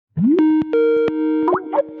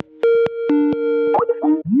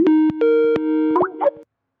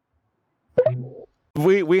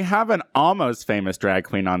We have an almost famous drag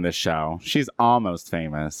queen on this show. She's almost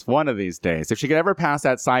famous. One of these days, if she could ever pass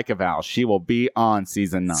that psych eval, she will be on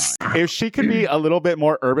season 9. If she could be a little bit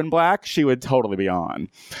more urban black, she would totally be on.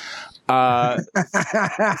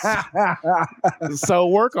 So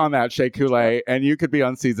work on that, Shea Coulee, and you could be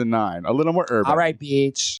on season 9. A little more urban. All right,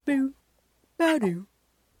 bitch. Boo, ba-doo,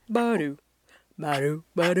 ba-doo, ba-doo,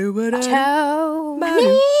 ba-doo, ba-doo, Tony,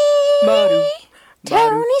 ba-doo,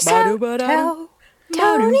 Tony ba-doo, Soto,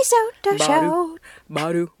 Tony Soto Show,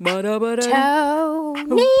 ba-doo, ba-da, ba-da,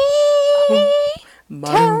 Tony,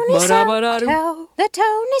 Tony Soto, the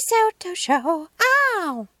Tony Soto Show.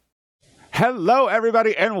 Ow! Hello,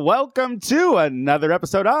 everybody, and welcome to another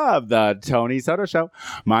episode of the Tony Soto Show.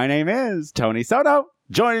 My name is Tony Soto.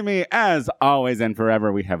 Joining me, as always and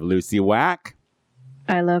forever, we have Lucy Wack.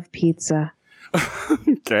 I love pizza.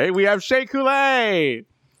 Okay, we have Shea Coulee.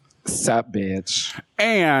 Sup, bitch.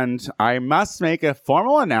 And I must make a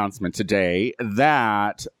formal announcement today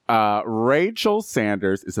that Rachel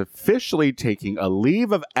Sanders is officially taking a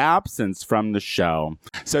leave of absence from the show.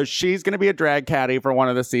 So she's going to be a drag caddy for one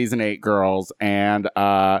of the season 8 girls. And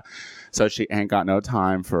so she ain't got no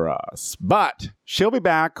time for us. But she'll be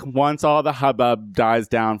back once all the hubbub dies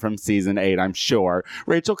down from season 8, I'm sure.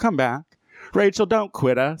 Rachel, come back. Rachel, don't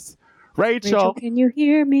quit us. Rachel, can you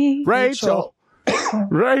hear me?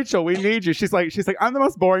 Rachel, we need you. She's like, I'm the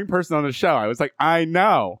most boring person on the show. I was like, I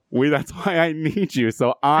know. That's why I need you.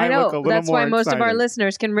 So I know. look a little That's more why most of our excited.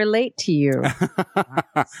 listeners can relate to you.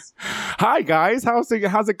 Hi guys, how's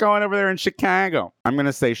it going over there in Chicago? I'm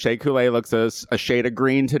gonna say Shea Coulee looks a shade of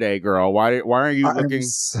green today, girl. Why are you looking?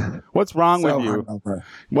 What's wrong with you? Hungover.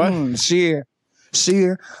 What? She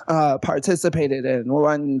participated in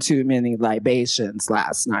one too many libations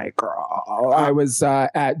last night, girl. I was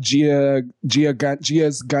at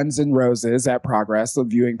Gia's Guns N' Roses at Progress, the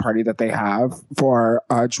viewing party that they have for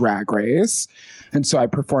Drag Race. And so I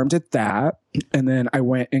performed at that. And then I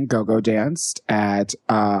went and go-go danced at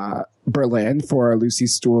Berlin for Lucy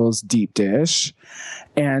Stool's Deep Dish.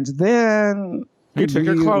 And then... You took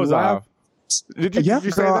your clothes off. Did you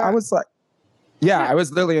say girl, that? I was like... Yeah, I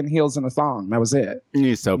was literally in heels and a thong. That was it.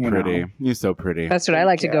 You're so pretty. know. You're so pretty. That's what I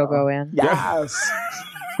like to go in. Yes.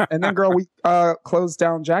 And then, girl, we closed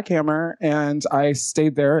down Jackhammer, and I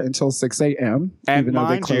stayed there until 6 a.m., And even though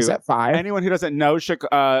they mind close you, at 5. anyone who doesn't know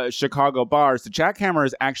Chicago bars, the Jackhammer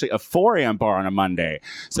is actually a 4 a.m. bar on a Monday.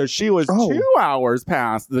 So she was 2 hours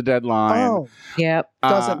past the deadline. Oh, Yep.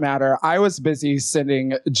 doesn't matter. I was busy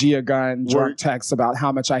sending Gia Gunn drunk texts about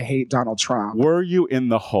how much I hate Donald Trump. Were you in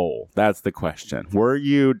the hole? That's the question. Were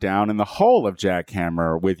you down in the hole of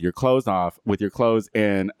Jackhammer with your clothes off, with your clothes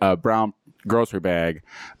in a brown grocery bag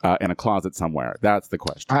in a closet somewhere? That's the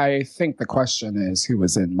question. I think the question is who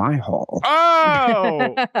was in my hole.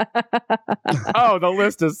 Oh! Oh, the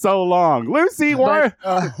list is so long. Lucy, why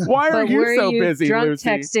are But you were so you busy, drunk Lucy?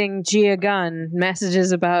 texting Gia Gunn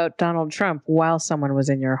messages about Donald Trump while someone was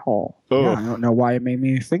in your hole? Oh, Yeah, I don't know why it made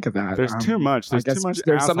me think of that. there's too much. There's I guess too much.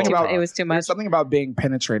 there's something asshole about- talk. It was too much. There's something about being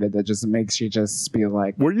penetrated that just makes you just be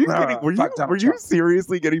like, Were you "Ah, getting? Were fuck Donald you Trump."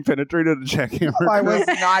 seriously getting penetrated at Jackhammer? I was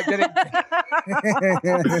not getting.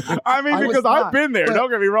 I mean, I was because I've not, been there. but- Don't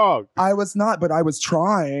get me wrong. I was not, but I was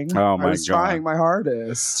trying. Oh, my I was God. trying my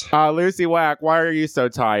hardest. Lucy Wack, why are you so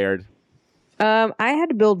tired? I had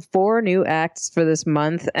to build 4 new acts for this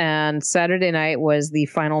month, and Saturday night was the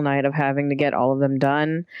final night of having to get all of them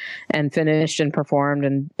done and finished and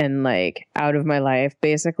performed and like out of my life,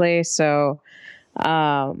 basically. So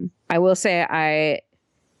I will say I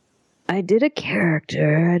did a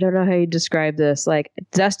character. I don't know how you describe this. Like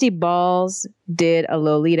Dusty Balls did a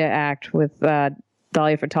Lolita act with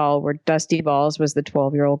Dahlia Fatal, where Dusty Balls was the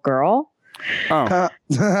 12-year-old girl. Oh,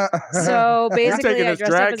 So you're basically, taking I this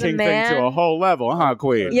dressed up drag as a king thing man. to a whole level, huh,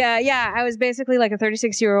 Queen? Yeah. I was basically like a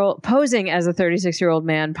 36-year-old posing as a 36-year-old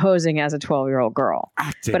man posing as a 12-year-old girl.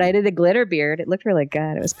 Acting. But I did the glitter beard. It looked really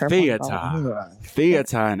good. It was purple. and gold.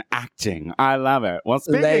 Theater and acting. I love it. Well,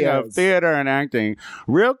 speaking of Layers. theater and acting,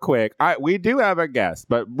 real quick, we do have a guest,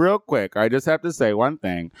 but real quick, I just have to say one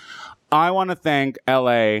thing. I want to thank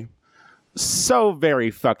LA so very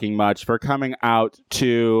fucking much for coming out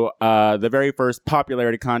to the very first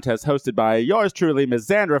popularity contest hosted by yours truly, Ms.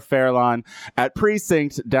 Xandra Fairlawn at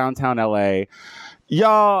Precinct, downtown LA.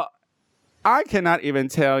 Y'all, I cannot even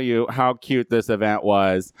tell you how cute this event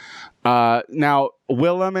was. Now,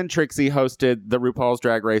 Willem and Trixie hosted the RuPaul's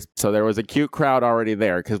Drag Race, so there was a cute crowd already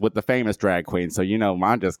there, because with the famous drag queens, so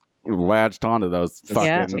mine just latched onto those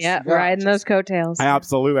fucking... Yeah, riding those coattails.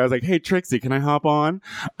 Absolutely. I was like, hey, Trixie, can I hop on?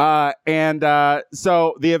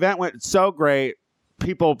 So the event went so great.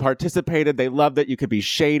 people participated. They loved it. You could be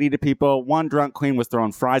shady to people. One drunk queen was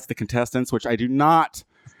throwing fries to contestants, which I do not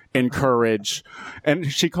encourage.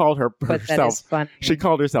 And she called But that herself, is funny. she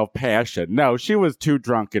called herself Passion. No, she was too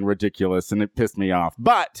drunk and ridiculous, and it pissed me off.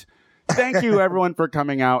 But thank you, everyone, for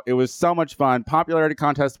coming out. It was so much fun. Popularity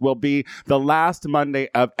contest will be the last Monday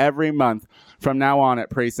of every month from now on at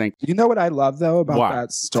Precinct. You know what I love though about What?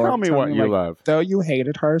 that story? Tell me what you love. Though you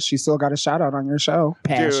hated her, she still got a shout out on your show.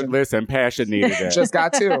 Passion. Dude, listen, Passion needed it. Just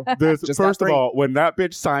got two. This, Just got first of three. all, when that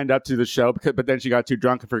bitch signed up to the show, but then she got too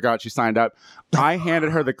drunk and forgot she signed up, I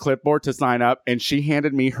handed her the clipboard to sign up, and she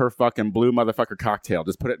handed me her fucking blue motherfucker cocktail.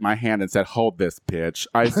 Just put it in my hand and said, "Hold this, bitch."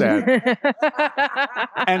 I said,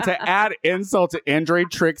 and to add insult to injury,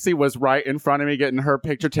 Trixie was right in front of me getting her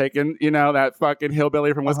picture taken, you know, that fucking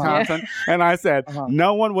hillbilly from Wisconsin. And I said,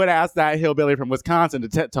 no one would ask that hillbilly from Wisconsin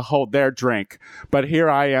to hold their drink. But here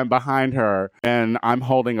I am behind her, and I'm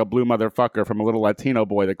holding a blue motherfucker from a little Latino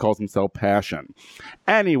boy that calls himself Passion.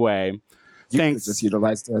 Anyway, You thanks. just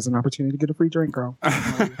utilized it as an opportunity to get a free drink, girl.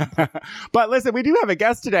 But listen, we do have a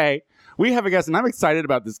guest today. We have a guest, and I'm excited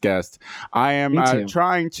about this guest. I am Me too.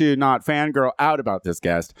 trying to not fangirl out about this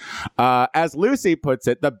guest. As Lucy puts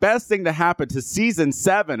it, the best thing to happen to season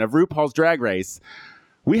 7 of RuPaul's Drag Race,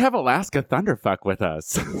 we have Alaska Thunderfuck with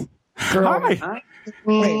us. Girl, Hi.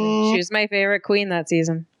 She was my favorite queen that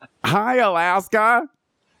season. Hi, Alaska.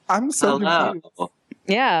 I'm so confused.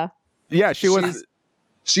 Yeah. Yeah, she was.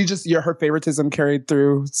 She just her favoritism carried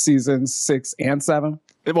through seasons 6 and 7.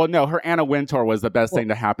 Well, no, her Anna Wintour was the best thing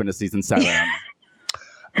to happen to season 7.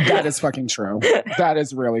 That is fucking true. That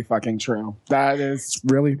is really fucking true. That is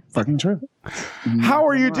really fucking true. How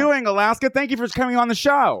are you doing, Alaska? Thank you for coming on the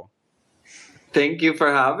show. Thank you for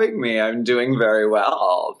having me. I'm doing very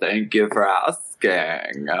well. Thank you for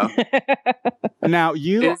asking. Now,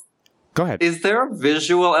 you... Go ahead. Is there a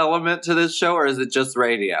visual element to this show, or is it just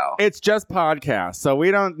radio? It's just podcast, so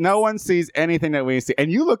no one sees anything that we see.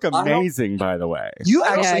 And you look amazing, by the way. You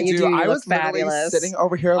actually you do. do. You I look was literally fabulous. sitting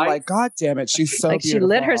over here like, God damn it, she's so Like beautiful. she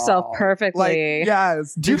lit herself perfectly. Like,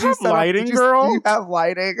 yes. Do you Did have set up- lighting, did girl? Do you have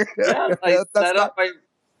lighting? Yes,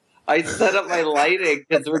 I set up my lighting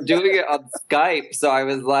because we're doing it on Skype. So I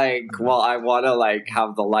was like, well, I want to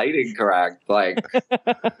have the lighting correct. Like,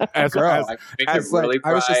 As, Girl, as- make it As, like, really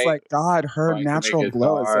I was just bright. like, God, her Trying to natural make it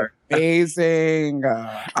glow is dark. amazing.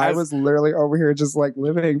 I was literally over here just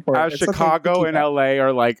living for it. as It's okay, Chicago keep and it. LA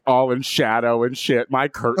are all in shadow and shit, my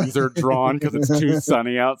curtains are drawn because it's too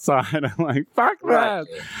sunny outside. I'm like, fuck that.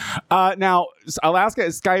 Right. Now, Alaska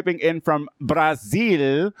is Skyping in from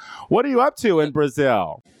Brazil. What are you up to in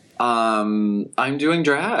Brazil? I'm doing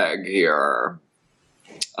drag here.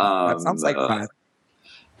 That sounds like fun.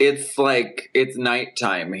 It's it's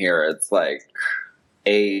nighttime here. It's like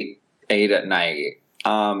 8 at night.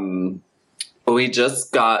 We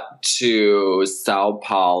just got to Sao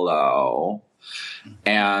Paulo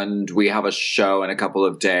and we have a show in a couple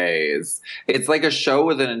of days. It's like a show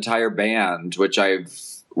with an entire band, which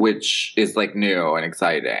is new and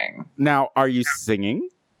exciting. Now, are you singing?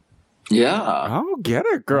 Yeah. Oh, get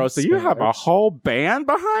it, girl. So you have a whole band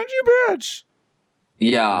behind you, bitch.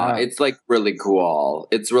 Yeah, it's really cool.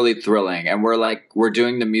 It's really thrilling. And we're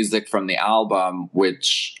doing the music from the album,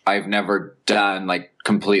 which I've never done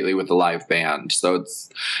completely with a live band. So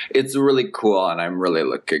it's really cool and I'm really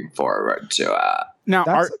looking forward to it. Now,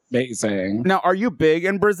 That's amazing. are you big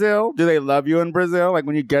in Brazil? Do they love you in Brazil? Like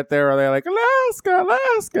when you get there, are they like, Alaska,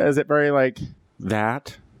 Alaska? Is it very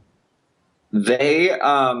that? They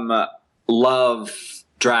love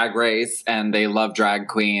Drag Race and they love drag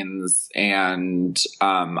queens, and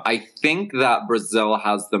I think that Brazil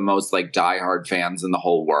has the most diehard fans in the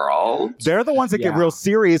whole world. They're the ones that get Yeah. real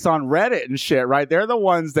serious on Reddit and shit, right? They're the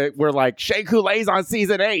ones that were like, Shea Coulee's on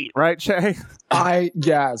season 8, right, Shay?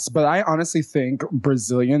 Yes, but I honestly think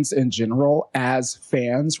Brazilians in general, as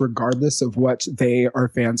fans, regardless of what they are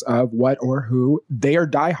fans of, what or who, they are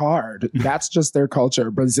die hard. That's just their culture.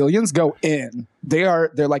 Brazilians go in. They're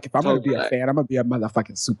like, if I'm going to be a fan, I'm going to be a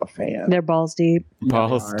motherfucking super fan. They're balls deep.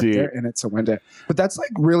 Balls deep. They're in it to win it. But that's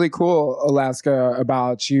really cool, Alaska,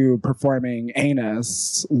 about you performing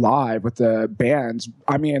Anus live with the band.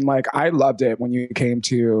 I mean, I loved it when you came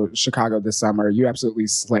to Chicago this summer. You absolutely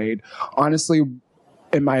slayed. Honestly,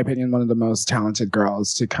 in my opinion, one of the most talented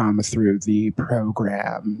girls to come through the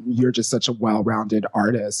program. You're just such a well-rounded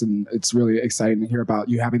artist, and it's really exciting to hear about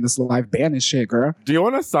you having this live band and shit, girl. Do you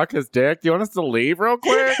want to suck his dick? Do you want us to leave real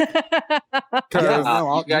quick? Yeah,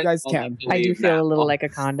 no, you guys don't can. need to I do leave feel now. a little like a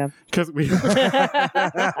condom. Because we.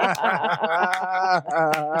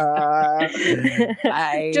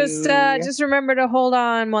 Just remember to hold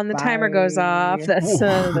on when the timer goes off. That's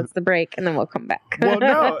the break, and then we'll come back. Well,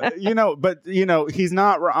 no, but he's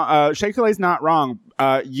not. Shea Coulee's not wrong.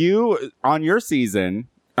 You on your season.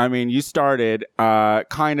 I mean, you started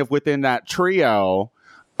kind of within that trio.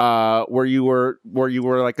 Where you were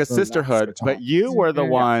like a sisterhood, but you were the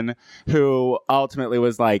one who ultimately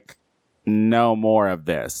was like, no more of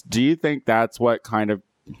this. Do you think that's what kind of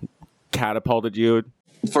catapulted you?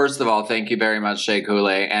 First of all, thank you very much, Shea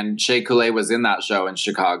Coulee. And Shea Coulee was in that show in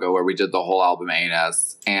Chicago where we did the whole album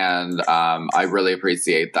Anus. And I really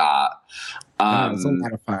appreciate that. Yeah, it's a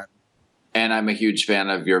lot of fun. And I'm a huge fan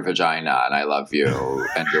of your vagina, and I love you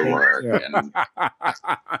and your work. And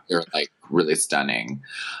you're like really stunning.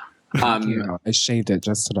 I shaved it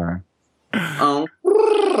just today.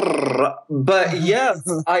 But yes,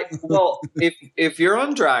 if you're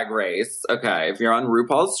on Drag Race, okay, if you're on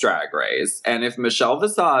RuPaul's Drag Race, and if Michelle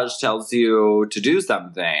Visage tells you to do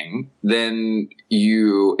something, then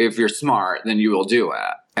if you're smart, then you will do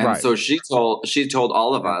it. And Right. so she told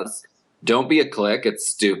all of us, don't be a clique. It's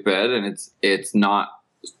stupid, and it's not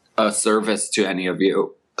a service to any of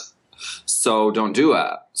you. So don't do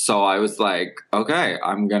it. So I was like, okay,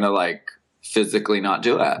 I'm gonna physically not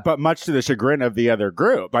do it. But much to the chagrin of the other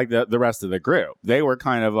group, like the rest of the group, they were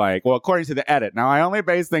kind of like, well, according to the edit. Now, I only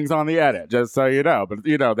base things on the edit, just so you know. But,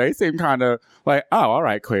 they seem kind of like, oh, all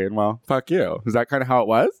right, Queen. Well, fuck you. Is that kind of how it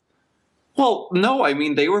was? Well, no, I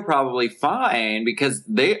mean, they were probably fine because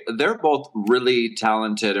they're both really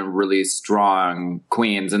talented and really strong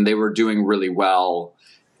queens, and they were doing really well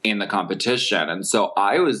in the competition. And so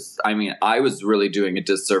I was really doing a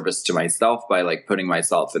disservice to myself by putting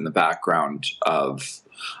myself in the background of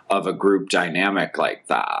a group dynamic like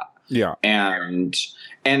that. Yeah. And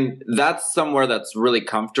that's somewhere that's really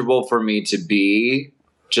comfortable for me to be,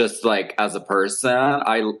 just as a person.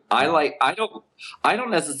 I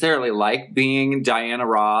don't necessarily like being Diana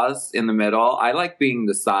Ross in the middle. I like being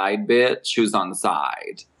the side bitch who's on the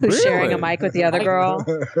side. Who's sharing a Really? mic with the other girl?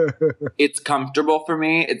 It's comfortable for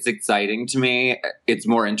me. It's exciting to me. It's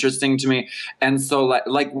more interesting to me. And so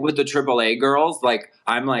like with the AAA girls,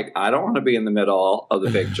 I'm I don't want to be in the middle of the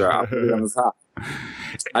picture. I want to be on the side.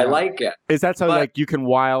 I like it. Is that so But- you can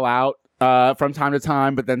while out from time to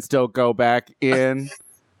time, but then still go back in?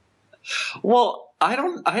 Well, I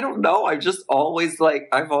don't know. I've always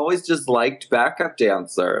just liked backup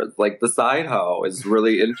dancers. The side hoe is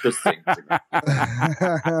really interesting to me.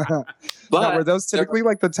 Now, But were those typically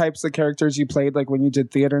the types of characters you played when you did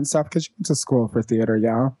theater and stuff? Because you went to school for theater,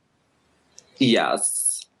 yeah?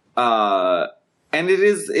 yes. And it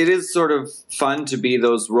is sort of fun to be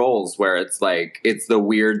those roles where it's it's the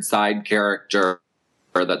weird side character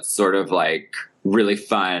that's sort of really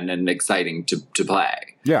fun and exciting to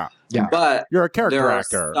play. Yeah. Yeah. But You're a character there are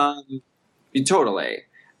actor. totally.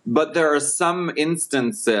 But there are some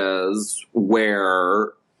instances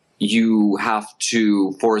where you have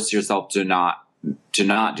to force yourself to not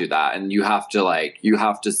do that, and you have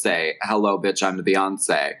to say, hello bitch, I'm the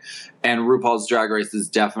Beyonce. And RuPaul's Drag Race is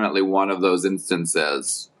definitely one of those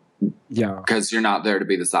instances, Yeah. because you're not there to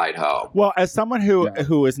be the side hoe. Well, as someone who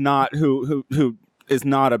Yeah. is not who is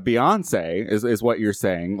not a Beyonce, is what you're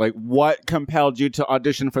saying. What compelled you to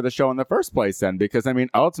audition for the show in the first place then? Because, I mean,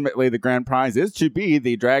 ultimately the grand prize is to be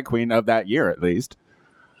the drag queen of that year, at least.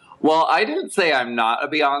 Well, I didn't say I'm not a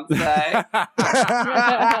Beyonce.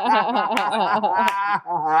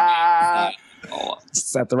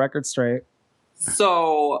 Set the record straight.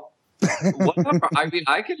 So whatever. I mean,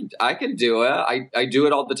 I can do it. I do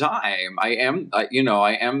it all the time. I am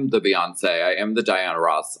the Beyonce. I am the Diana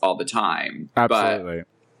Ross all the time. Absolutely.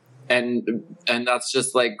 But, and that's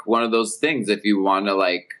just one of those things. If you want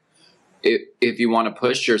to if you want to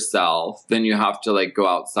push yourself, then you have to go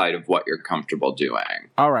outside of what you're comfortable doing.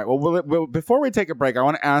 All right. Well, before we take a break, I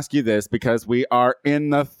want to ask you this because we are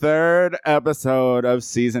in the third episode of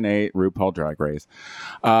season 8, RuPaul Drag Race.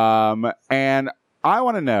 And I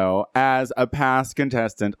want to know, as a past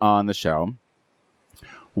contestant on the show,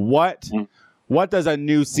 what does a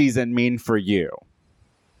new season mean for you?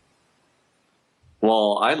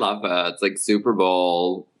 Well, I love it. It's Super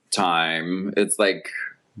Bowl time. It's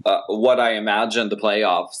what I imagine the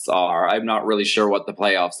playoffs are. I'm not really sure what the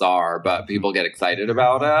playoffs are, but people get excited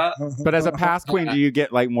about it. But as a past queen, do you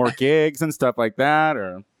get more gigs and stuff like that,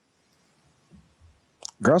 or?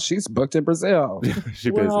 Girl, she's booked in Brazil.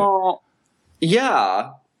 She busy. Well,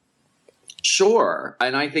 yeah, sure.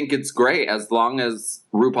 And I think it's great as long as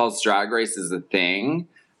RuPaul's Drag Race is a thing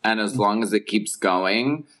and as long as it keeps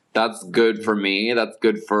going. That's good for me. That's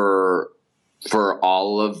good for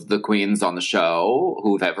all of the queens on the show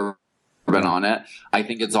who've ever been on it. I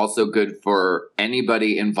think it's also good for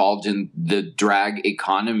anybody involved in the drag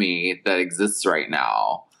economy that exists right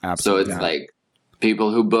now. Absolutely. So it's like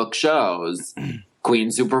people who book shows,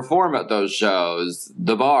 queens who perform at those shows,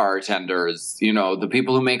 the bartenders, you know, the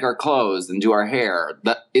people who make our clothes and do our hair.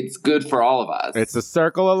 That it's good for all of us. It's a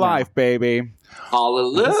circle of life, baby.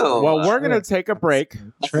 Hallelujah. Well, we're going to take a break.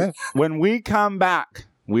 Trip. When we come back,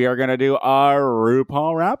 we are going to do our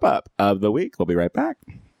RuPaul wrap-up of the week. We'll be right back.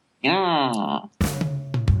 Yeah.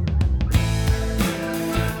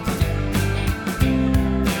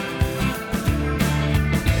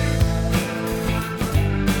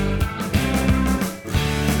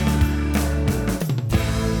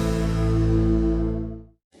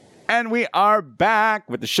 And we are back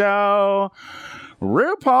with the show.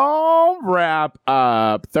 RuPaul wrap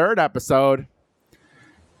up, third episode.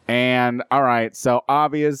 And all right, so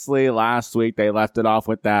obviously last week they left it off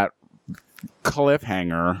with that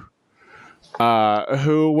cliffhanger.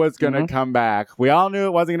 Who was going to come back? We all knew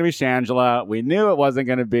it wasn't going to be Shangela. We knew it wasn't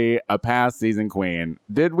going to be a past season queen.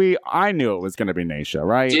 Did we? I knew it was going to be Naysha,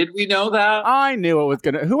 right? Did we know that? I knew it was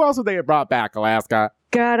going to. Who else would they have brought back, Alaska?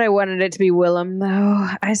 God, I wanted it to be Willem, though.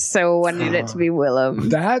 I so wanted it to be Willem.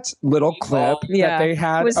 That little clip Yeah, that they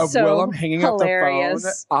had was of so Willem hanging up the phone,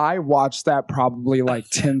 hilarious. I watched that probably like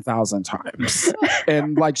 10,000 times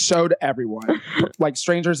and like showed everyone, like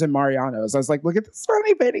strangers in Mariano's. I was like, look at this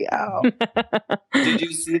funny video. Did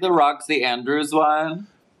you see the Roxy Andrews one?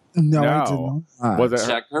 No, I No. did not. Was it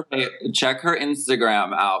her? Check her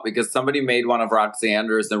Instagram out because somebody made one of Roxy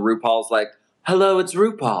Andrews and RuPaul's like, "Hello, it's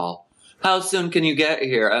RuPaul. How soon can you get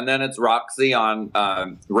here?" And then it's Roxy on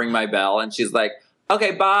Ring My Bell, and she's like,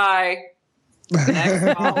 "Okay, bye.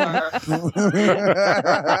 Next caller."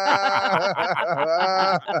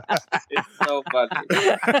 It's so funny.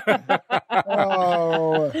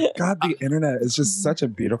 Oh, God, the internet is just such a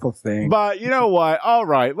beautiful thing. But you know what? All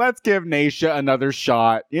right, let's give Naysha another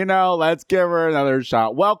shot. Let's give her another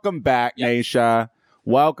shot. Welcome back, Naysha.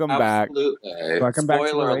 Welcome back. Absolutely. Welcome back to the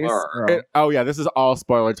Spoiler race, alert. girl. Oh yeah, this is all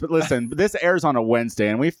spoilers. But listen, this airs on a Wednesday,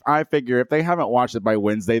 and I figure if they haven't watched it by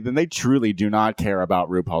Wednesday, then they truly do not care about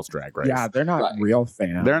RuPaul's Drag Race. Yeah, they're not Right. real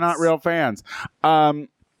fans. They're not real fans.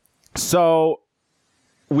 So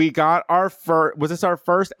we got our first. Was this our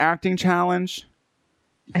first acting challenge?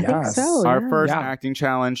 I think Yes. so. Our yeah. first Yeah. acting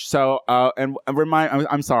challenge. So, and remind.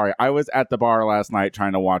 I'm sorry. I was at the bar last night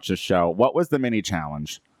trying to watch the show. What was the mini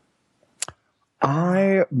challenge?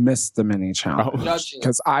 I missed the mini challenge Judges.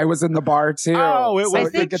 because I was in the bar too. Oh, it So was I the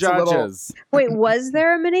think it's a little- judges. Wait, was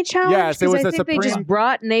there a mini challenge? Yes, it 'Cause was I a think they Supreme- just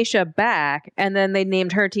brought Naysha back, and then they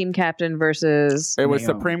named her team captain versus. It was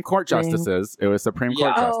Naomi. Supreme Court justices. It was Supreme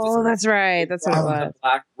Court Yeah. justices. Oh, that's right. That's what it was. The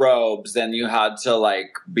black robes, and you had to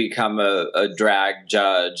like become a drag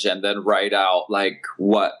judge and then write out like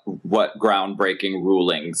what groundbreaking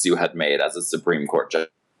rulings you had made as a Supreme Court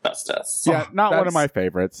justice. Yeah, not one of That's- my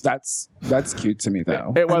favorites. That's cute to me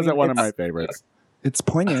though. It wasn't one of it's- my favorites. It's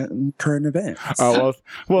poignant in current events. Oh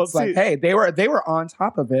well. It's See, like, hey, they were on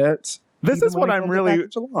top of it. this even is when what they I'm filmed it really. back in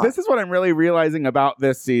July. This is what I'm really realizing about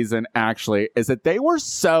this season. Actually, is that they were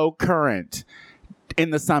so current in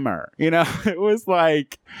the summer. It was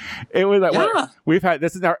like Yeah. we've had.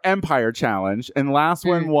 This is our Empire challenge, and the last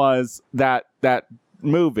one was that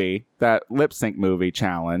movie, that lip sync movie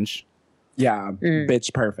challenge. Yeah, Mm.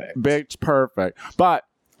 bitch, perfect. Bitch, perfect. But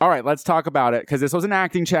all right, let's talk about it because this was an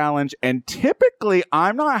acting challenge, and typically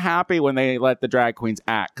I'm not happy when they let the drag queens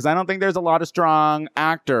act because I don't think there's a lot of strong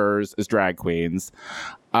actors as drag queens.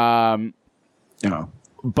 Yeah,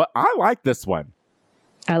 But I like this one.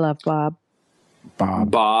 I love Bob.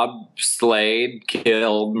 Bob slayed,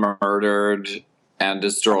 killed, murdered, and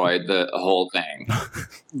destroyed the whole thing.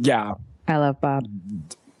 yeah. I love Bob.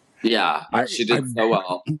 Yeah, she did so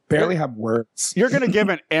well. Barely have words. You're gonna give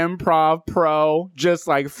an improv pro just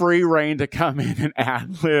like free reign to come in and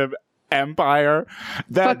ad lib Empire.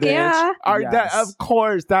 That Fuck yeah. That, Yes. of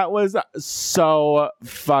course, that was so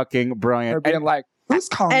fucking They're brilliant. being And- like, who's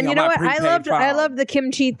calling And me you know on what? my I prepaid phone? loved the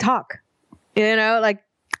kimchi talk. Like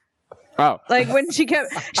oh, when she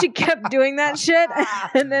kept doing that shit,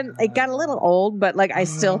 and then it got a little old, but like I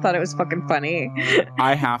still thought it was fucking funny.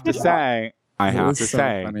 I have to say, It was so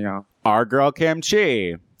funny, y'all. our girl Kim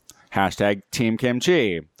Chi, hashtag Team Kim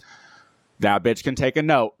Chi. That bitch can take a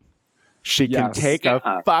note. She can Yes. take a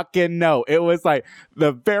Yeah. fucking note. It was like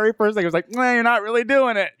the very first thing. It was like, "Nah, you're not really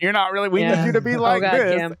doing it. You're not really. We Yeah. need you to be Oh, like God,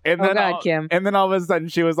 this." Kim. And Oh, then, God, Kim. and then all of a sudden,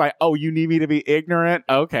 she was like, "Oh, you need me to be ignorant?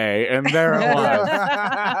 Okay." And there it was.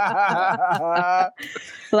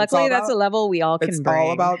 Luckily, all that's a about- level we all can It's bring.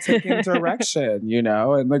 all about taking direction, you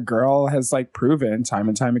know, and the girl has like proven time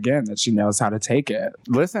and time again that she knows how to take it.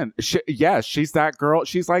 Listen, yes, she's that girl.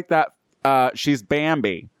 She's like that. She's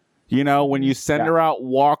Bambi. You know, when you send Yeah. her out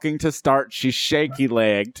walking to start, she's shaky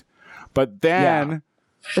legged. But then,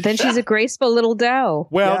 But then she's a graceful little doe.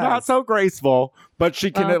 well, Yes. not so graceful, but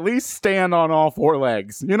she can Well. at least stand on all four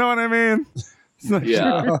legs. You know what I mean?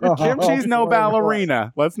 Yeah. Kim, she's no Oh,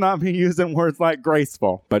 ballerina. Let's not be using words like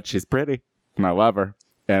graceful, but she's pretty. And I love her.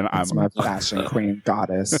 And That's I'm my fashion queen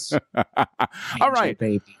goddess. all right.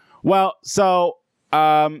 Baby. Well, so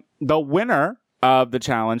the winner of the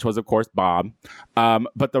challenge was, of course, Bob.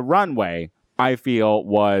 But the runway, I feel,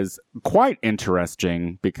 was quite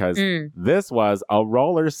interesting because this was a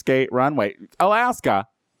roller skate runway. Alaska,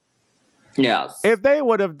 Yes. if they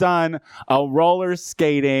would have done a roller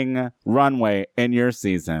skating runway in your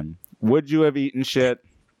season, would you have eaten shit?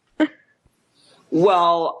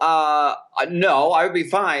 Well, no, I would be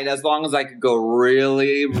fine as long as I could go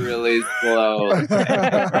really, really slow.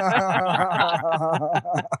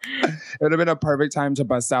 It would have been a perfect time to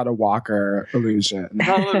bust out a Walker illusion.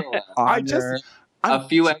 Totally. I just- A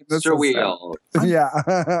few This extra is- wheels. Yeah.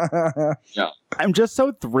 I'm just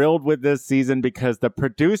so thrilled with this season because the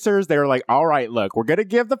producers, they were like, all right, look, we're going to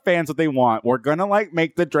give the fans what they want. We're going to like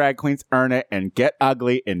make the drag queens earn it and get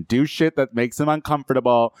ugly and do shit that makes them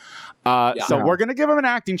uncomfortable. So we're going to give them an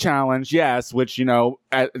acting challenge. Yes. Which, you know,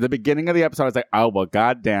 at the beginning of the episode, I was like, oh, well,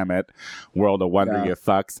 God damn it. World of Wonder, Yeah. you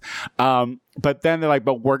fucks. But then they're like,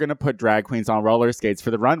 but we're going to put drag queens on roller skates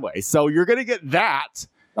for the runway. So you're going to get that.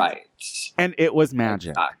 Right. And it was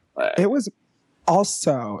magic. Exactly. It was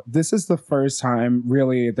also, this is the first time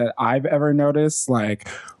really that I've ever noticed, like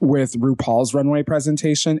with RuPaul's runway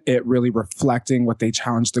presentation, it really reflecting what they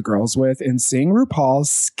challenged the girls with, and seeing RuPaul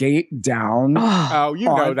skate down. Oh, you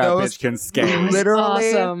know On that those- bitch can skate.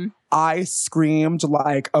 Literally, Awesome. I screamed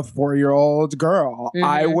like a 4-year-old girl.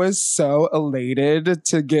 I was so elated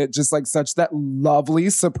to get just like such that lovely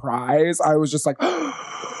surprise. I was just like,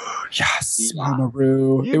 yes, Yeah. Mama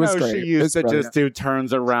Ru. You It was know great. she It used was to brilliant. just do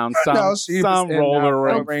turns around some, No, she was some in roller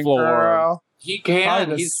that rink ring, floor. girl. He can.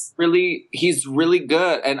 Probably He's really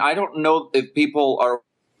good. And I don't know if people are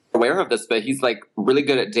aware of this, but he's like really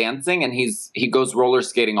good at dancing, and he goes roller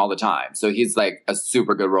skating all the time. So he's like a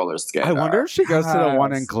super good roller skater. I wonder if she goes to the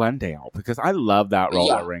one in Yes. Glendale because I love that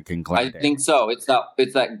roller Yeah. rink in I Glendale. think so. It's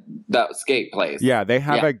that skate place. Yeah, they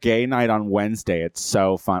have Yeah. a gay night on Wednesday. It's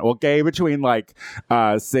so fun. Well, gay between like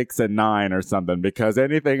 6 and 9 or something because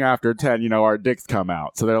anything after 10, you know, our dicks come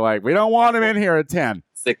out. So they're like, we don't want him in here at 10.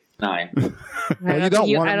 6, 9. Well, you don't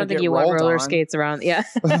want I him don't to think get you want rolled roller on. skates around. Yeah.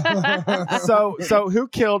 So who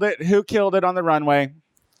killed it? Who killed it on the runway?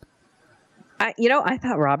 I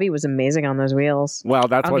thought Robbie was amazing on those wheels. Well,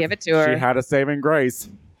 that's I'll what give it to her. she had a saving grace.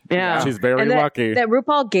 Yeah. She's very And that, lucky. that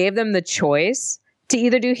RuPaul gave them the choice to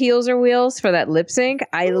either do heels or wheels for that lip sync.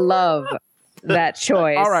 I love that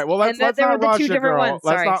choice. All right, well let's And that there not were the rush two it, different girl. ones.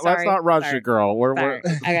 Let's not rush Sorry. it, girl. We're Sorry.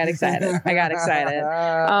 I got excited.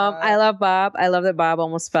 I love Bob. I love that Bob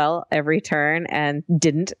almost fell every turn and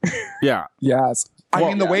didn't. yeah. Yes. I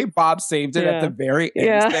Well, mean, the way Bob saved it Yeah. at the very end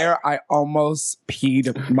Yeah. there, I almost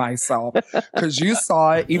peed myself. Because you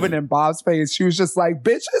saw it even in Bob's face. She was just like,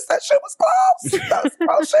 bitches, that shit was close. That was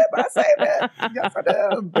close shit, but I saved it. Yes, I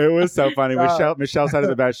did. It was so funny. Yeah. Michelle said it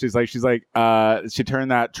the best. She's like, she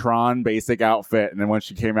turned that Tron basic outfit, and then when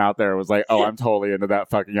she came out there, it was like, oh, I'm totally into that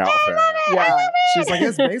fucking outfit. Yeah. She's like,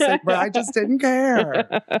 it's basic, but I just didn't care.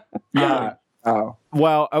 Yeah. Oh.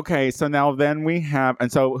 Well, okay, so now then we have,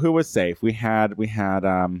 and so who was safe? We had Let's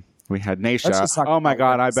Naisha. just talk Oh my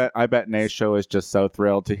about God, that. I bet Naisha was just so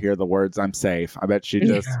thrilled to hear the words "I'm safe." I bet she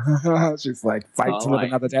just. She's like, fight to Oh live my-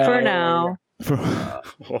 another day. For now.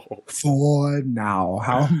 For now.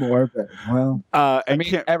 How morbid. Well, I And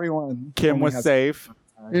mean, everyone. Kim only was has- safe.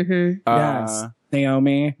 Mm-hmm. Yes.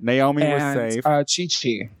 Naomi. Naomi and, was safe.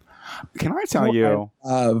 Chi-Chi. Can I tell you?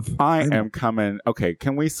 I am coming. Okay,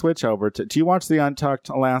 can we switch over to? Do you watch the Untucked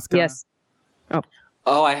Alaska? Yes.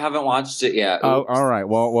 Oh, I haven't watched it yet. Oh, Oops. all right.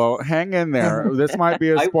 Well, hang in there. This might be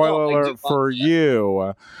a I spoiler will. I do alert for watch it.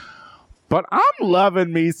 you. But I'm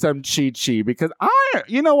loving me some Chi-Chi because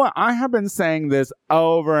you know what? I have been saying this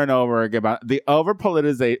over and over again about the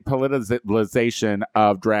politicization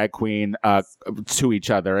of drag queen to each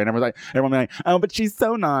other. And everyone's like, oh, but she's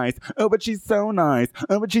so nice. Oh, but she's so nice.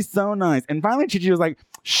 Oh, but she's so nice. And finally, Chi-Chi was like,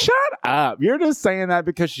 Shut up. You're just saying that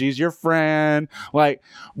because she's your friend. Like,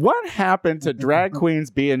 what happened to drag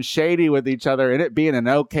queens being shady with each other and it being an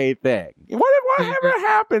okay thing? Whatever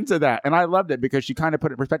happened to that? And I loved it because she kind of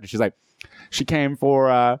put it in perspective. She's like, she came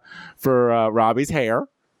for Robbie's hair.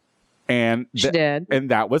 And She did.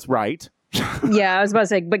 And that was right. Yeah, I was about to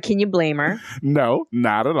say, but can you blame her? No,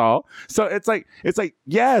 not at all. So it's like,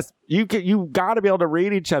 yes, you got to be able to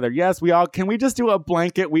read each other. Yes, can we just do a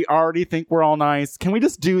blanket? We already think we're all nice. Can we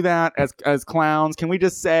just do that as clowns? Can we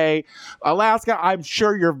just say, Alaska, I'm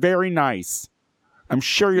sure you're very nice. I'm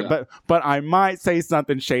sure you, but I might say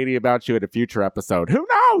something shady about you at a future episode. Who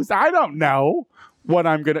knows? I don't know what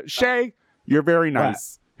I'm gonna. Shay, you're very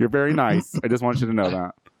nice. You're very nice. I just want you to know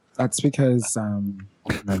that. That's because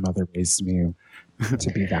my mother raised me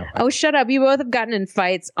to be that way. Oh, shut up. You both have gotten in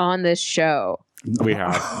fights on this show. We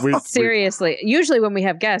have. Seriously. Usually when we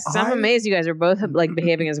have guests, I'm amazed you guys are both like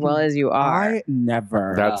behaving as well as you are. I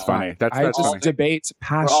never. That's funny. That's I just funny. debate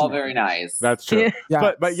passion. We're all very nice. That's true.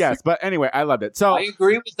 Yeah. But anyway, I loved it. So I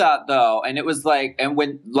agree with that though. And it was like, and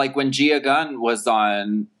when Gia Gunn was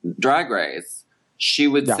on Drag Race, she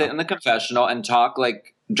would sit in the confessional and talk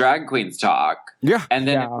like drag queens talk. Yeah. And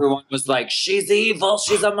then everyone was like, she's evil,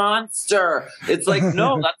 she's a monster. It's like,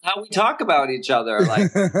 no, that's how we talk about each other.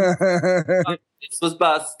 Like, this was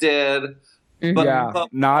busted. But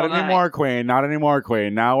not anymore, Queen. Not anymore,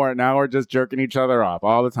 Queen. Now we're just jerking each other off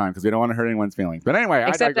all the time because we don't want to hurt anyone's feelings. But anyway,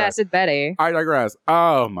 except Acid Betty. I digress.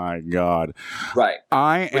 Oh my God. Right.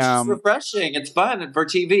 Which is refreshing. It's fun for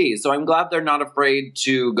TV. So I'm glad they're not afraid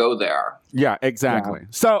to go there. Yeah, exactly. Yeah.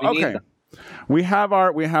 So okay. We have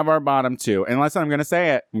our bottom two. And listen, I'm going to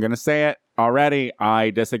say it already. I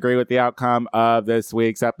disagree with the outcome of this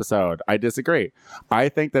week's episode. I disagree. I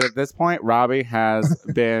think that at this point, Robbie has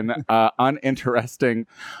been uninteresting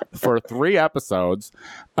for 3 episodes,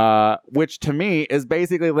 which to me is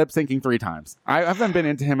basically lip syncing 3 times. I haven't been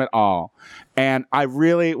into him at all. And I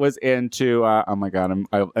really was into, oh my God, I'm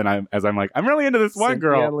really into this one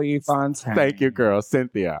girl. Cynthia Lee Fontaine. Thank you, girl.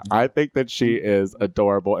 Cynthia. I think that she is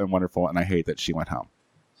adorable and wonderful, and I hate that she went home.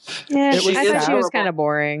 Yeah, I thought she was kind of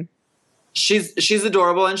boring. She's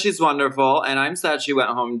adorable and she's wonderful, and I'm sad she went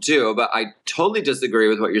home too, but I totally disagree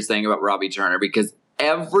with what you're saying about Robbie Turner, because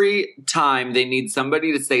every time they need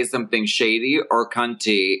somebody to say something shady or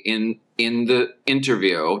cunty in the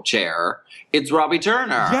interview chair, it's Robbie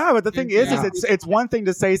Turner. Yeah, but the thing is it's one thing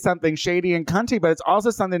to say something shady and cunty, but it's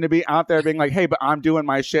also something to be out there being like, hey, but I'm doing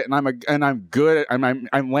my shit and I'm good.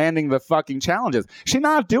 I'm landing the fucking challenges. She's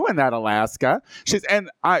not doing that, Alaska.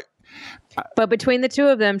 But between the two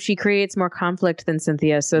of them, she creates more conflict than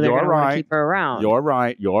Cynthia, so they're going to want to keep her around. You're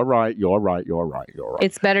right.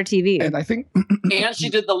 It's better TV. And I think... and she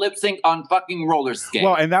did the lip sync on fucking roller skates.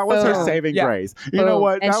 Well, and that was her saving grace. You know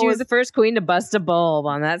what? And she was the first queen to bust a bulb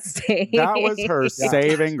on that stage. That was her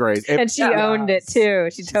saving grace. And she owned it, too.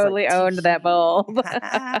 She totally owned that bulb.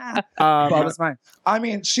 Bulb was mine. I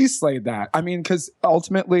mean, she slayed that. I mean, because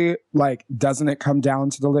ultimately, like, doesn't it come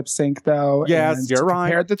down to the lip sync, though? Yes, and you're right.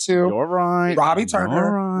 Compared the two. You're right. Robbie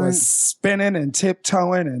Turner was spinning and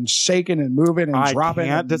tiptoeing and shaking and moving and dropping.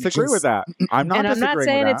 I can't disagree with that. I'm not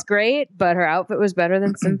saying it's great, but her outfit was better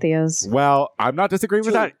than Cynthia's. Well, I'm not disagreeing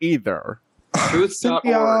with that either.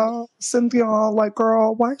 Cynthia, like,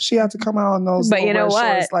 girl, why she have to come out on those? But you know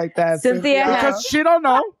what? Like that, Cynthia because she don't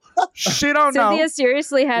know. She don't know. Cynthia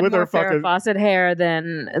seriously had more Farrah Fawcett hair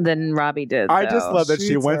than Robbie did. I just love that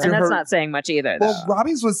she went to her. And that's not saying much either. Well,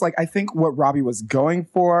 Robbie's was like, I think what Robbie was going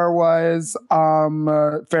for was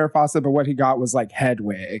Farrah Fawcett, but what he got was like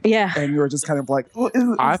Hedwig. Yeah, and you were just kind of like,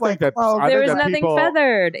 I think that there was nothing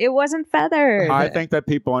feathered. It wasn't feathered. I think that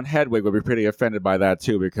people in Hedwig would be pretty offended by that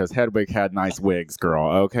too, because Hedwig had nice wigs,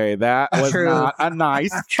 girl. Okay, that was not a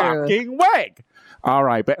nice fucking wig. All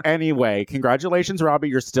right, but anyway, congratulations, Robbie.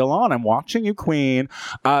 You're still on. I'm watching you, Queen.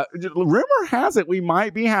 Rumor has it we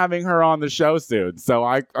might be having her on the show soon, so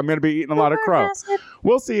I'm going to be eating a lot of crow.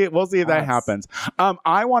 We'll see. We'll see if that happens.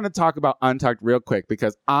 I want to talk about Untucked real quick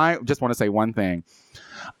because I just want to say one thing.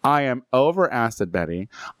 I am over Acid Betty.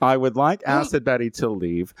 I would like Acid Betty to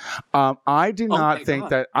leave. I do not think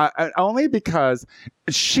that only because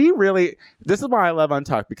she really, this is why I love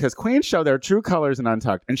Untucked, because Queens show their true colors in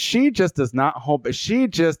Untucked, and she just does not hold, she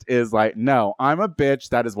just is like, no, I'm a bitch.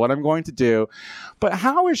 That is what I'm going to do. But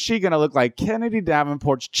how is she going to look like Kennedy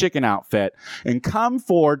Davenport's chicken outfit and come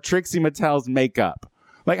for Trixie Mattel's makeup?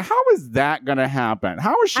 Like, how is that going to happen?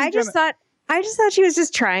 How is she I just thought she was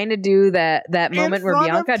just trying to do that moment where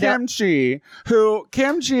Bianca Kimchi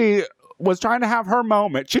was trying to have her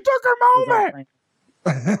moment. She took her moment. Exactly.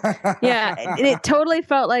 Yeah, it totally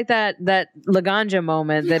felt like that Laganja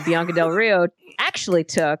moment that Bianca Del Rio actually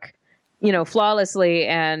took, flawlessly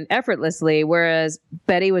and effortlessly, whereas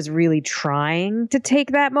Betty was really trying to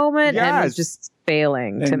take that moment and was just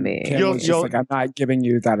failing to me. Kim was just like, I'm not giving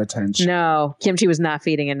you that attention. No, Kimchi was not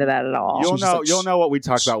feeding into that at all. You'll know what we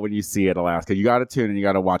talked about when you see it, Alaska. You got to tune in, you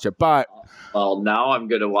got to watch it. But well, now I'm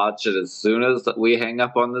going to watch it as soon as we hang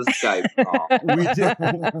up on the Skype call.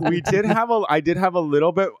 I did have a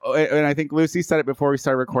little bit, and I think Lucy said it before we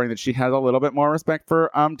started recording, that she has a little bit more respect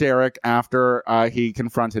for Derek after he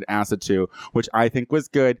confronted Acid 2, which I think was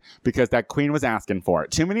good because that queen was asking for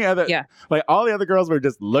it. Too many other, like all the other girls were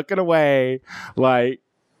just looking away, like,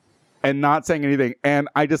 and not saying anything. And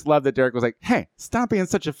I just love that Derek was like, hey, stop being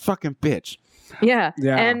such a fucking bitch. Yeah.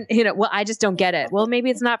 And, I just don't get it. Well, maybe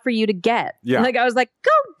it's not for you to get. Yeah. Like, I was like,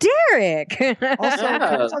 go, Derek. Also,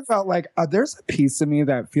 can we talk about, like, there's a piece of me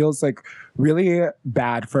that feels, like, really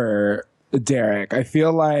bad for Derek. I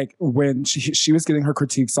feel like when she was getting her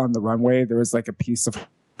critiques on the runway, there was, like, a piece of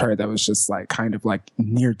her that was just, like, kind of, like,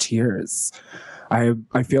 near tears. I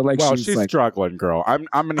feel like she's like, struggling, girl. I'm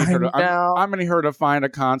gonna need her to find a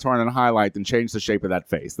contour and a highlight and change the shape of that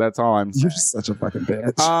face. That's all I'm saying. You're just such a fucking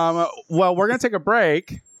bitch. Well, we're gonna take a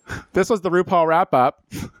break. This was the RuPaul wrap up.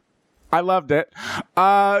 I loved it.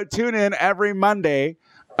 Tune in every Monday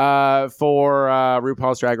for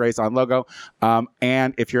RuPaul's Drag Race on Logo.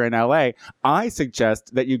 And if you're in LA, I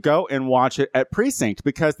suggest that you go and watch it at Precinct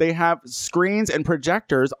because they have screens and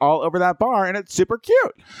projectors all over that bar and it's super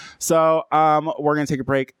cute. So we're going to take a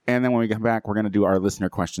break. And then when we come back, we're going to do our listener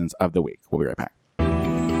questions of the week. We'll be right back.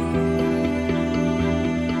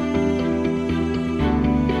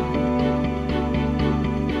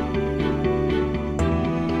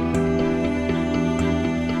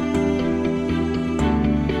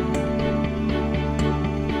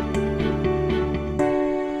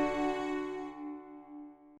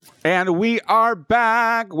 And we are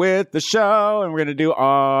back with the show, and we're going to do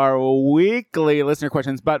our weekly listener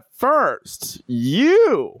questions. But first,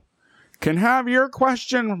 you can have your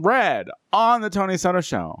question read on the Tony Soto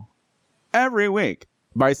Show every week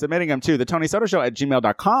by submitting them to the Tony Soto Show at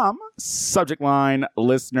gmail.com. Subject line,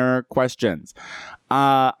 listener questions.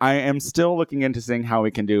 I am still looking into seeing how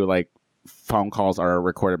we can do like phone calls or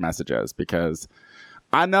recorded messages because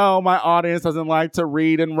I know my audience doesn't like to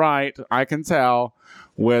read and write. I can tell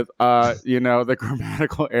with, the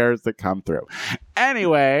grammatical errors that come through.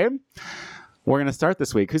 Anyway, we're going to start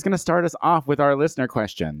this week. Who's going to start us off with our listener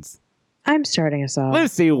questions? I'm starting us off.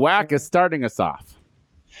 Lucy Wack is starting us off.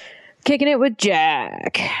 Kicking it with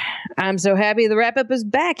Jack. I'm so happy the wrap-up is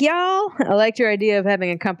back, y'all. I liked your idea of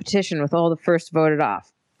having a competition with all the first voted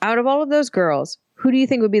off. Out of all of those girls, who do you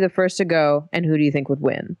think would be the first to go, and who do you think would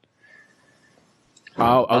win?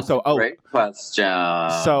 Great question.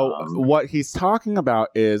 So what he's talking about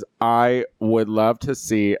is I would love to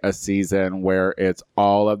see a season where it's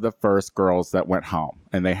all of the first girls that went home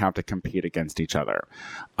and they have to compete against each other.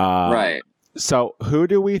 Right. So who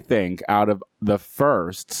do we think out of the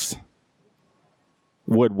firsts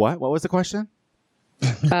would what? What was the question?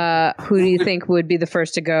 Who do you think would be the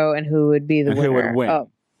first to go and who would be the winner? Who would win? Oh.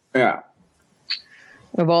 Yeah.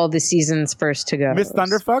 Of all the seasons first to go. Miss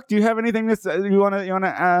Thunderfuck, do you have anything you want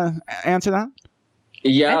to answer that?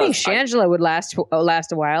 Yeah, I think Shangela would last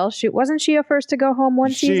a while. Wasn't she a first to go home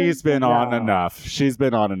one season? She's been on enough.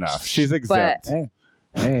 She's exempt.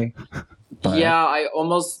 Hey. But yeah, I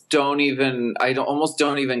almost don't even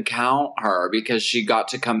count her because she got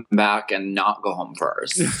to come back and not go home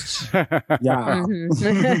first. Yeah.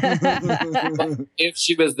 If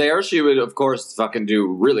she was there, she would of course fucking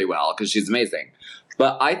do really well because she's amazing.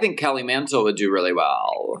 But I think Kelly Mantle would do really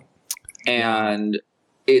well. And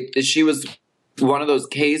she was one of those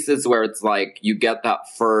cases where it's like you get that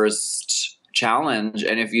first challenge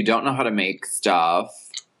and if you don't know how to make stuff,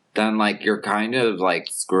 then like you're kind of like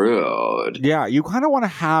screwed. Yeah, you kind of want to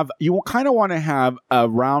have a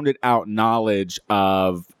rounded out knowledge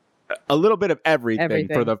of a little bit of everything.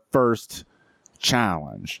 For the first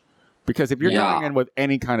challenge. Because if you're going in with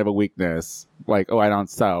any kind of a weakness, like, I don't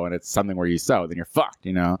sew, and it's something where you sew, then you're fucked,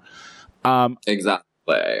 Exactly.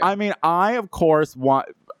 I mean, I, of course, want...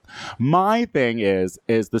 My thing is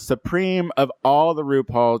the supreme of all the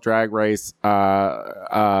RuPaul Drag Race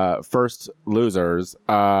first losers,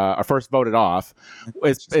 first voted off,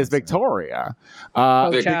 is Victoria.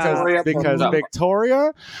 Because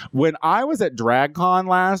Victoria, when I was at DragCon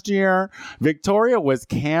last year, Victoria was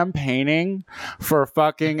campaigning for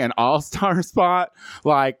fucking an all-star spot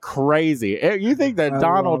like crazy. You think that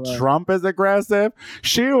Donald Trump is aggressive?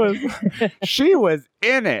 She was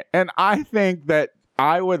in it, and I think that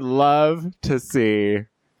I would love to see,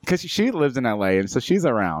 because she lives in LA and so she's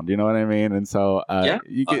around, you know what I mean? And so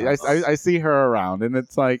I see her around and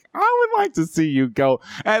it's like, I would like to see you go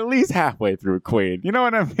at least halfway through Queen. You know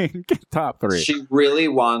what I mean? Get top 3. She really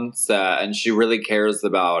wants it and she really cares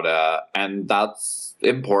about it. And that's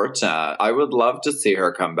important. I would love to see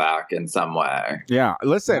her come back in some way. Yeah.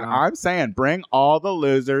 Listen, I'm saying bring all the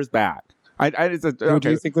losers back. Who do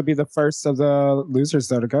you think would be the first of the losers,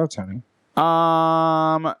 though, to go, Tony?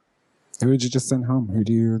 Who would you just send home? Who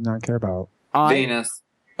do you not care about? Venus.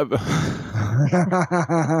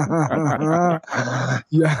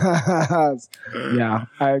 Yes. Yeah,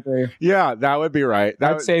 I agree. Yeah, that would be right.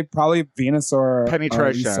 I'd say probably Venus or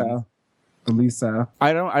Penetration. Elisa.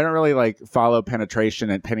 I don't really like follow penetration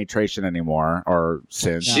anymore or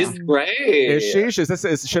since. She's great. Is she? Should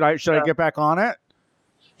I get back on it?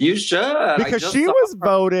 You should. Because she was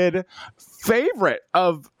voted favorite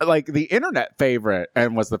of like the internet favorite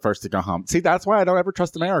and was the first to go home. See, that's why I don't ever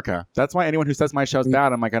trust America. That's why anyone who says my show's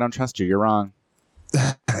bad, I'm like, I don't trust you. You're wrong.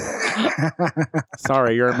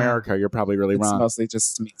 Sorry, you're America. You're probably really wrong. It's mostly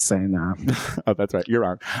just me saying that. Oh, that's right. You're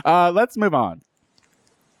wrong. Let's move on.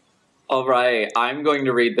 All right. I'm going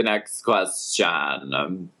to read the next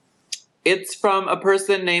question. It's from a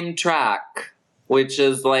person named Track, which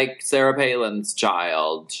is like Sarah Palin's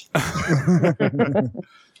child.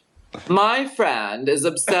 My friend is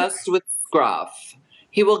obsessed with Scruff.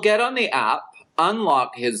 He will get on the app,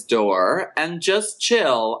 unlock his door, and just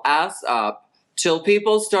chill ass up till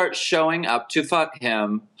people start showing up to fuck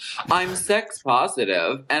him. I'm sex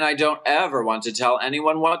positive, and I don't ever want to tell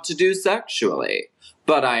anyone what to do sexually.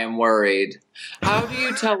 But I am worried. How do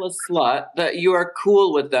you tell a slut that you are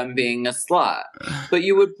cool with them being a slut, but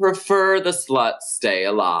you would prefer the slut stay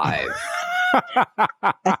alive?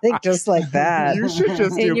 I think just like that. You should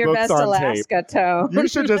just in do your books best on Alaska tape. tone. You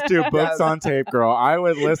should just do books on tape, girl. I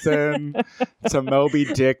would listen to Moby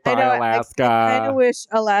Dick by Alaska. I kind of wish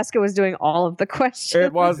Alaska was doing all of the questions.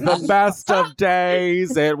 It was the best of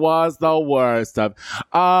days. It was the worst of.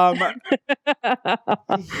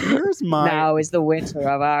 Here's my. Now is the winter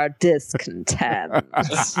of our discontent.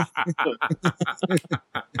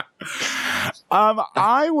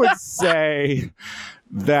 I would say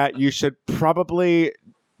that you should probably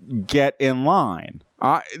get in line.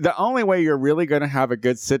 The only way you're really going to have a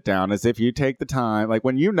good sit down is if you take the time, like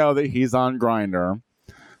when you know that he's on Grindr,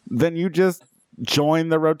 then you just join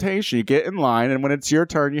the rotation. You get in line, and when it's your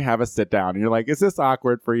turn, you have a sit down. And you're like, is this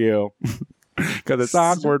awkward for you? Because it's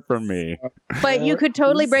awkward for me. But you could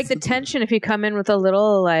totally break the tension if you come in with a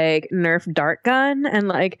little like Nerf dart gun and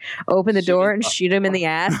like open the door and shoot him in the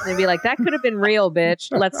ass and be like, that could have been real, bitch.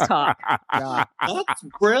 Let's talk. Yeah. That's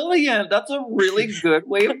brilliant. That's a really good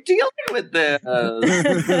way of dealing with this.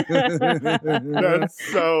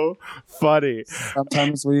 That's so funny.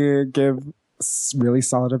 Sometimes we give really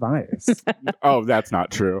solid advice. Oh, that's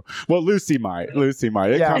not true. Well, Lucy might. It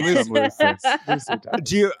comes from Lucy. Lucy does.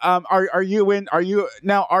 Do you are you in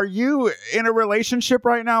a relationship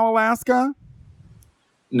right now, Alaska?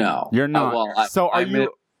 No. You're not.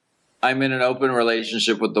 I'm in an open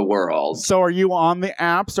relationship with the world. So are you on the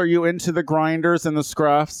apps? Are you into the grinders and the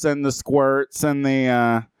scruffs and the squirts and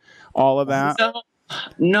the all of that?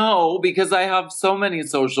 No, because I have so many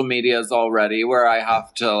social medias already where I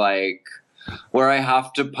have to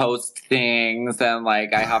post things and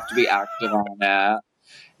like I have to be active on it.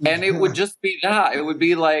 And it would just be that. It would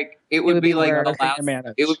be like Alaska. It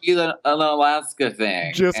would be an Alaska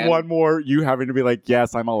thing. Just and one more, you having to be like,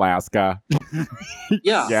 yes, I'm Alaska.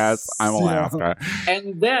 Yeah. Yes, I'm Alaska.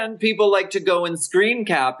 And then people like to go and screen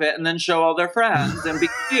cap it and then show all their friends and be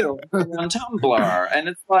cute on Tumblr. And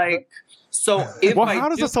it's like, so if how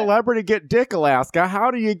does a celebrity get dick, Alaska? How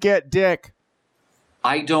do you get dick?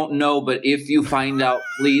 I don't know, but if you find out,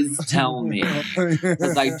 please tell me.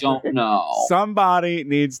 Because I don't know. Somebody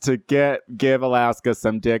needs to give Alaska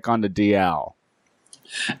some dick on the DL.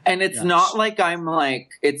 And it's not like I have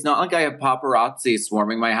paparazzi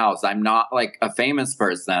swarming my house. I'm not like a famous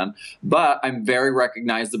person, but I'm very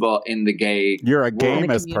recognizable in the gay You're a world.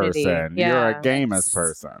 gamous person. Yeah. You're a gamous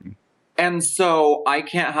person. And so I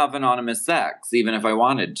can't have anonymous sex, even if I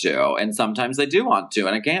wanted to. And sometimes I do want to,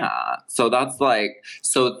 and I can't. So that's like,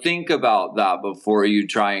 so think about that before you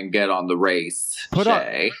try and get on the race. Put on.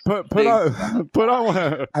 I will it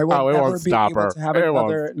never won't be stop able her. to have It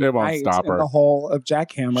another won't night stop in her. the whole of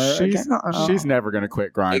Jackhammer. She's never going to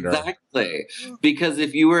quit Grindr. Exactly. Because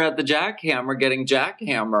if you were at the Jackhammer getting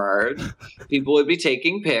jackhammered, people would be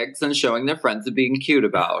taking pics and showing their friends and being cute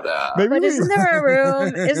about it. But isn't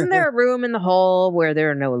there a room room in the hole where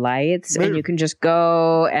there are no lights, and you can just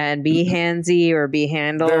go and be handsy or be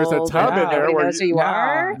handled. There's a tub in there Nobody where knows who you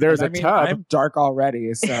are. There's I a mean, tub. I'm dark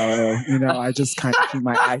already, so I just kind of keep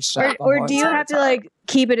my eyes shut. Or do you have to like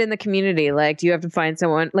keep it in the community? Like, do you have to find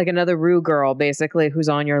someone like another Rue girl, basically, who's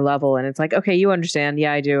on your level, and it's like, okay, you understand?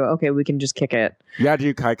 Yeah, I do. Okay, we can just kick it. Yeah, do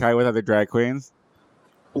you kai with other drag queens?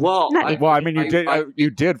 Well, Well, I mean, you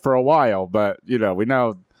did for a while, but we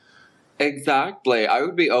know. Exactly. I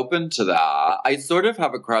would be open to that. I sort of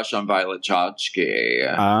have a crush on Violet Chachki.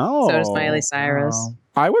 Oh, So does Miley Cyrus.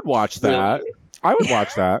 I would watch that. I would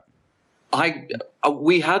watch that.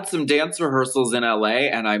 We had some dance rehearsals in LA,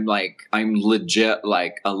 and I'm legit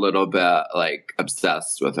like a little bit like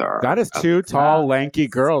obsessed with her. That is two tall, lanky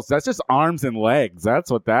girls. That's just arms and legs.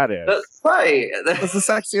 That's what that is. That's right. That's the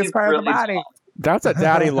sexiest She's part of the really body. tall. That's a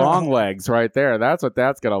daddy long legs right there. That's what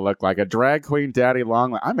that's gonna look like. A drag queen daddy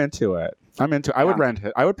long. I'm into it. I would rent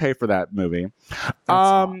it. I would pay for that movie.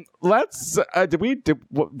 Let's. Did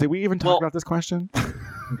we even talk about this question?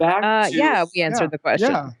 Back to Yeah, we answered the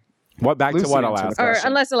question. Yeah. What back Lucy to what, answered the Alaska? Or question.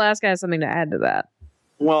 unless Alaska has something to add to that.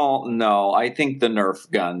 Well, no, I think the Nerf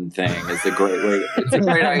gun thing is a great way. It's a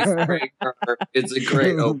great icebreaker. It's a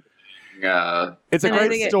great opening. It's a And I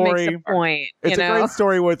great think story. It makes a point. It's a great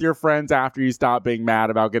story with your friends after you stop being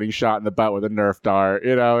mad about getting shot in the butt with a Nerf dart.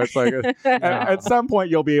 It's like at some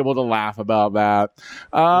point you'll be able to laugh about that.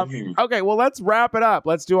 Okay, well, let's wrap it up.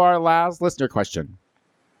 Let's do our last listener question.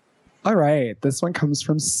 All right. This one comes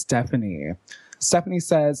from Stephanie. Stephanie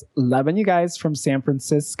says, loving you guys from San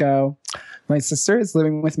Francisco. My sister is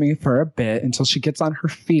living with me for a bit until she gets on her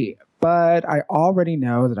feet, but I already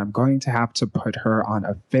know that I'm going to have to put her on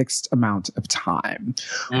a fixed amount of time.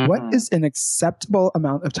 What is an acceptable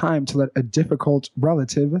amount of time to let a difficult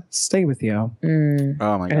relative stay with you?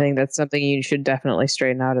 Oh my I god. think that's something you should definitely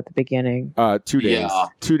straighten out at the beginning. 2 days. Yeah.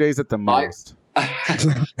 2 days at the most.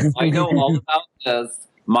 I know all about this.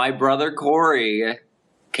 My brother Corey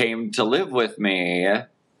came to live with me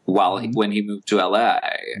when he moved to LA.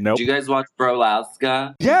 Nope. Do you guys watch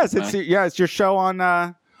Brolaska? Yes, it's your show on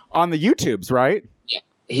the YouTubes, right?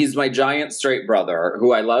 He's my giant straight brother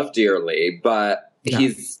who I love dearly, but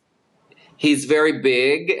he's very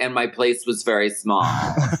big and my place was very small.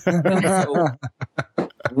 So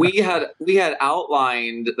we had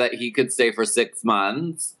outlined that he could stay for 6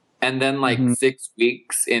 months, and then 6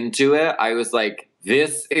 weeks into it, I was like,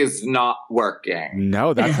 this is not working.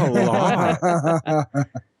 No, that's a lot.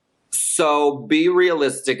 So be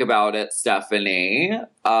realistic about it, Stephanie.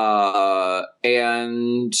 But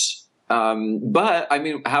I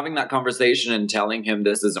mean, having that conversation and telling him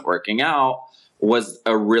this isn't working out was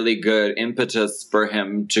a really good impetus for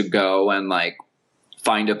him to go and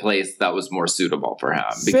find a place that was more suitable for him.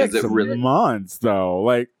 Because 6 it really months though.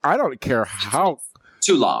 I don't care how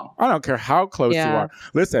too long. I don't care how close you are.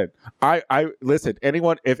 Listen, I listen.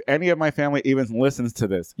 If any of my family even listens to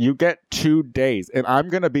this, you get 2 days, and I'm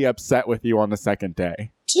gonna be upset with you on the second day.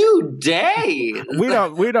 2 days. We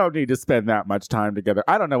don't need to spend that much time together.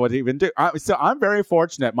 I don't know what to even do. So I'm very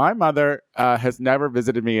fortunate. My mother has never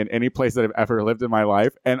visited me in any place that I've ever lived in my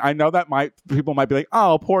life, and I know that people might be like,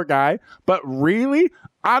 "Oh, poor guy," but really,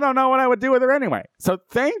 I don't know what I would do with her anyway. So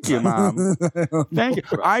thank you, Mom. Thank you.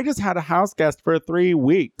 I just had a house guest for 3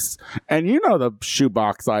 weeks, and you know the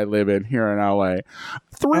shoebox I live in here in LA.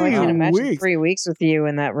 3 I can imagine weeks. 3 weeks with you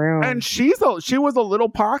in that room. And she was a little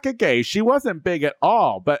pocket gay. She wasn't big at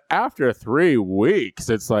all. But after 3 weeks,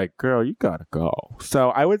 it's like, girl, you gotta go. So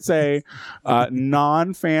I would say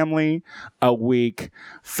non-family, a week,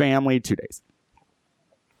 family, 2 days.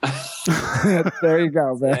 There you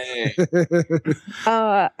go, man. Hey.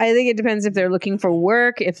 I think it depends if they're looking for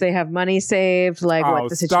work, if they have money saved, what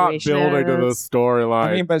the stop situation building to the is. storyline.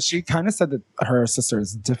 I mean, but she kind of said that her sister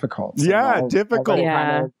is difficult. Yeah, difficult.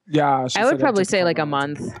 Yeah. She I said would probably say difficult a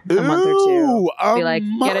month, relative. a month or two. Ooh, Be like,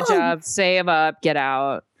 get a job, save up, get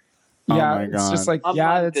out. Oh Yeah, my it's God. just like A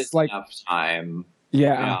month it's is like enough time.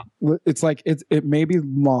 it's like it may be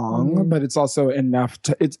long, but it's also enough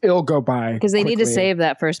to it'll go by Because they need to quickly. save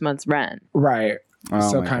that first month's rent. right.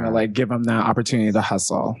 Oh So my kind of God. give them that opportunity to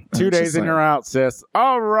hustle. 2 And it's days just and like- you're out, sis.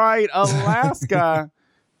 All right, Alaska.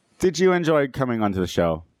 Did you enjoy coming onto the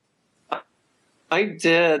show? I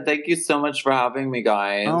did. Thank you so much for having me,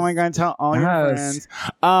 guys. Oh my God, tell all your Yes.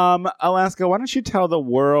 friends. Alaska, why don't you tell the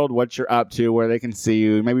world what you're up to, where they can see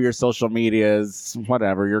you, maybe your social medias,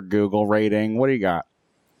 whatever, your Google rating. What do you got?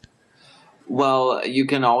 Well, you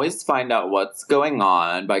can always find out what's going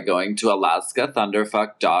on by going to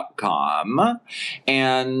alaskathunderfuck.com.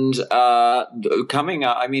 And coming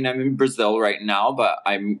up, I mean, I'm in Brazil right now, but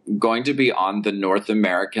I'm going to be on the North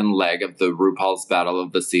American leg of the RuPaul's Battle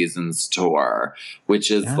of the Seasons tour,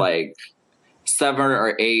 which is like 7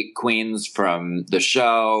 or 8 queens from the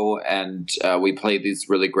show. And we play these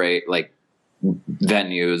really great, like,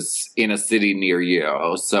 venues in a city near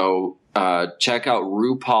you. So check out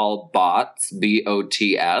RuPaul Bots,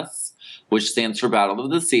 BOTS, which stands for Battle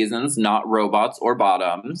of the Seasons, not robots or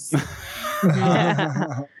bottoms.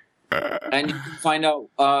 And you can find out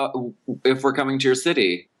if we're coming to your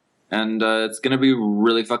city. And it's going to be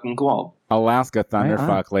really fucking cool. Alaska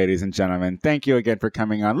Thunderfuck, ladies and gentlemen. Thank you again for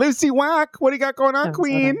coming on. Lucy Wack, what do you got going on,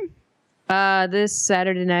 Queen? This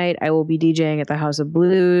Saturday night, I will be DJing at the House of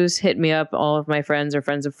Blues. Hit me up, all of my friends or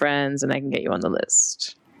friends of friends, and I can get you on the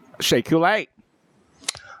list. Shea Coulee.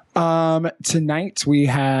 Tonight we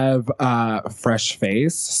have Fresh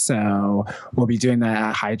Face, so we'll be doing that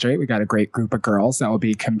at Hydrate. We got a great group of girls that will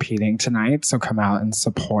be competing tonight, so come out and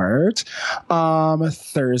support.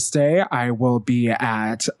 Thursday I will be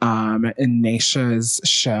at Nasha's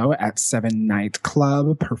show at 7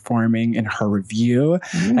 Nightclub performing in her review.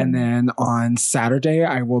 And then on Saturday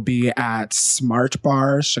I will be at Smart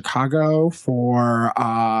Bar Chicago for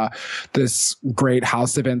this great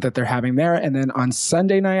house event that they're having there. And then on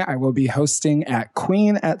Sunday night I will be hosting at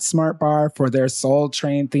Queen at Smart Bar for their Soul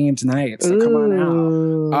Train themed night. So come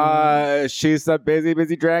on out. She's a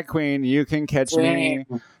busy drag queen. You can catch me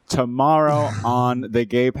tomorrow on the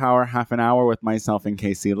Gay Power Half an Hour with myself and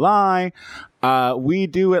Casey Lai. We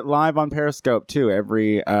do it live on Periscope too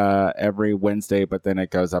every Wednesday, but then it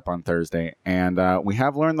goes up on Thursday. And we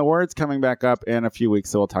have Learn the Words coming back up in a few weeks,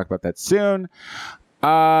 so we'll talk about that soon.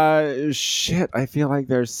 Shit, I feel like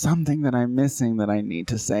there's something that I'm missing that I need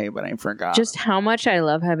to say, but I forgot. Just how much I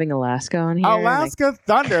love having Alaska on here. Alaska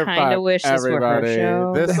Thunderfuck. I kind of wish this were her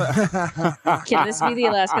show. This, Can this be the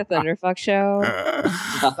Alaska Thunderfuck show?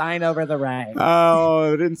 Sign over the right.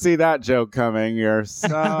 Oh, I didn't see that joke coming. You're so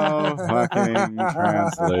fucking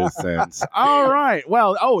translucent. All right.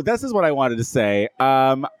 Well, this is what I wanted to say.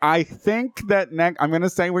 I think that I'm going to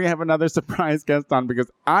say we have another surprise guest on because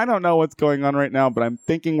I don't know what's going on right now, but I'm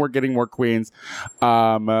thinking we're getting more queens.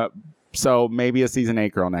 So maybe a season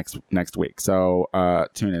 8 girl next week. So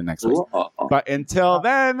tune in next week. But until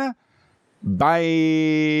then,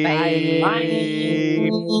 bye. Bye.